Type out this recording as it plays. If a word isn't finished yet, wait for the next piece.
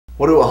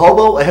What do a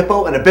hobo, a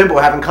hippo, and a bimbo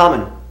have in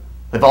common?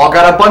 They've all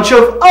got a bunch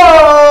of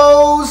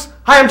O's!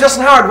 Hi, I'm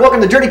Justin Howard.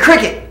 Welcome to Dirty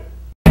Cricket.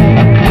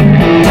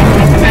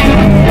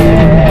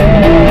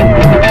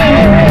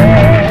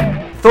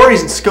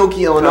 Authorities in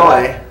Skokie,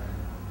 Illinois.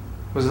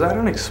 Was that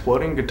an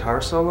exploding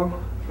guitar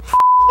solo?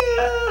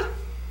 Yeah.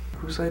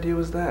 Whose idea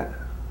was that?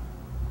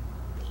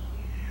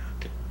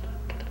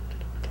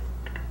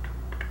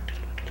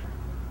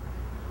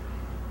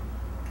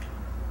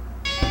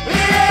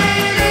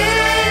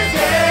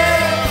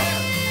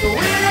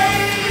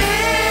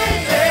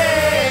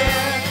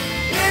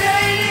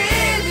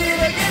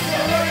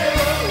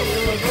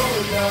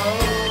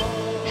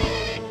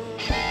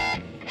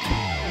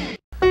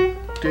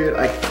 Dude,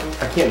 I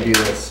can't do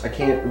this. I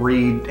can't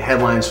read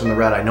headlines from the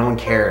red eye. No one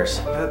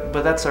cares.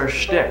 But that's our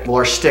shtick. Well,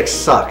 our shtick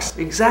sucks.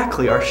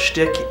 Exactly, our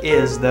shtick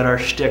is that our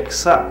shtick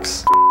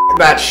sucks.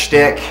 That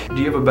shtick. Do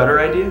you have a better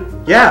idea?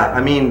 Yeah,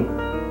 I mean,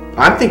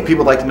 I think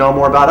people would like to know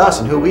more about us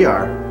and who we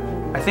are.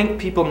 I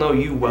think people know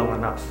you well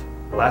enough.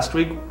 Last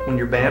week, when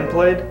your band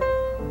played,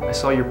 I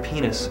saw your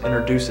penis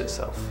introduce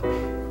itself.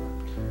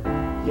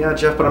 Yeah,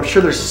 Jeff, but I'm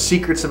sure there's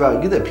secrets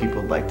about you that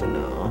people would like to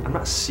know. I'm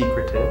not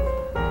secretive.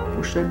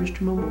 What's that, Mr.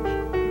 Mumbles?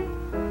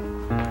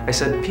 I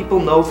said people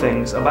know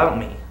things about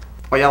me.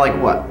 Oh yeah, like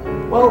what?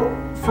 Well,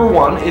 for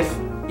one, if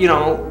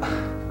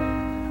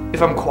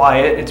I'm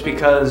quiet, it's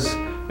because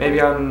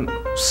maybe I'm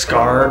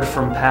scarred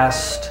from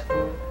past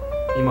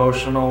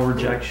emotional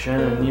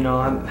rejection, and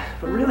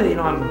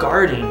I'm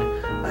guarding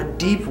a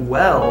deep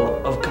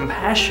well of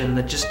compassion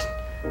that just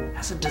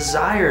has a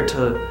desire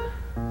to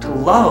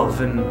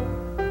love and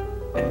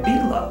be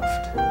loved.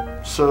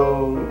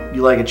 So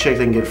you like a chick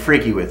that can get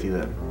freaky with you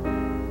then?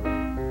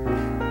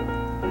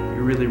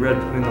 You really read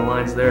between the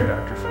lines there,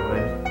 Dr.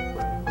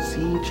 Freud.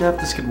 See, Jeff,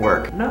 this could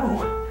work.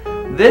 No,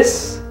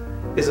 this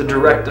is a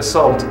direct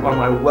assault on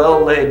my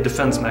well-laid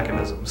defense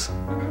mechanisms.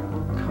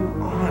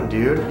 Come on,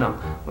 dude. No,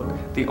 look,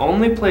 the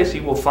only place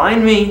you will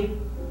find me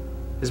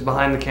is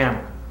behind the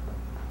camera.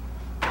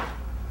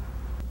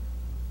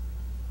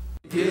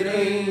 It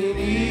ain't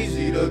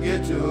easy to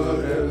get to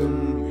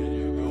heaven when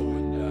you're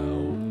going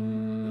down.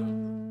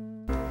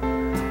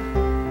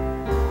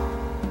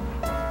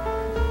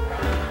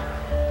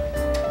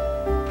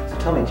 So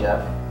tell me,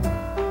 Jeff,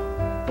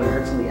 when it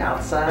hurts on the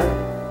outside,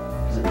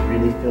 does it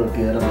really feel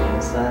good on the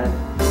inside?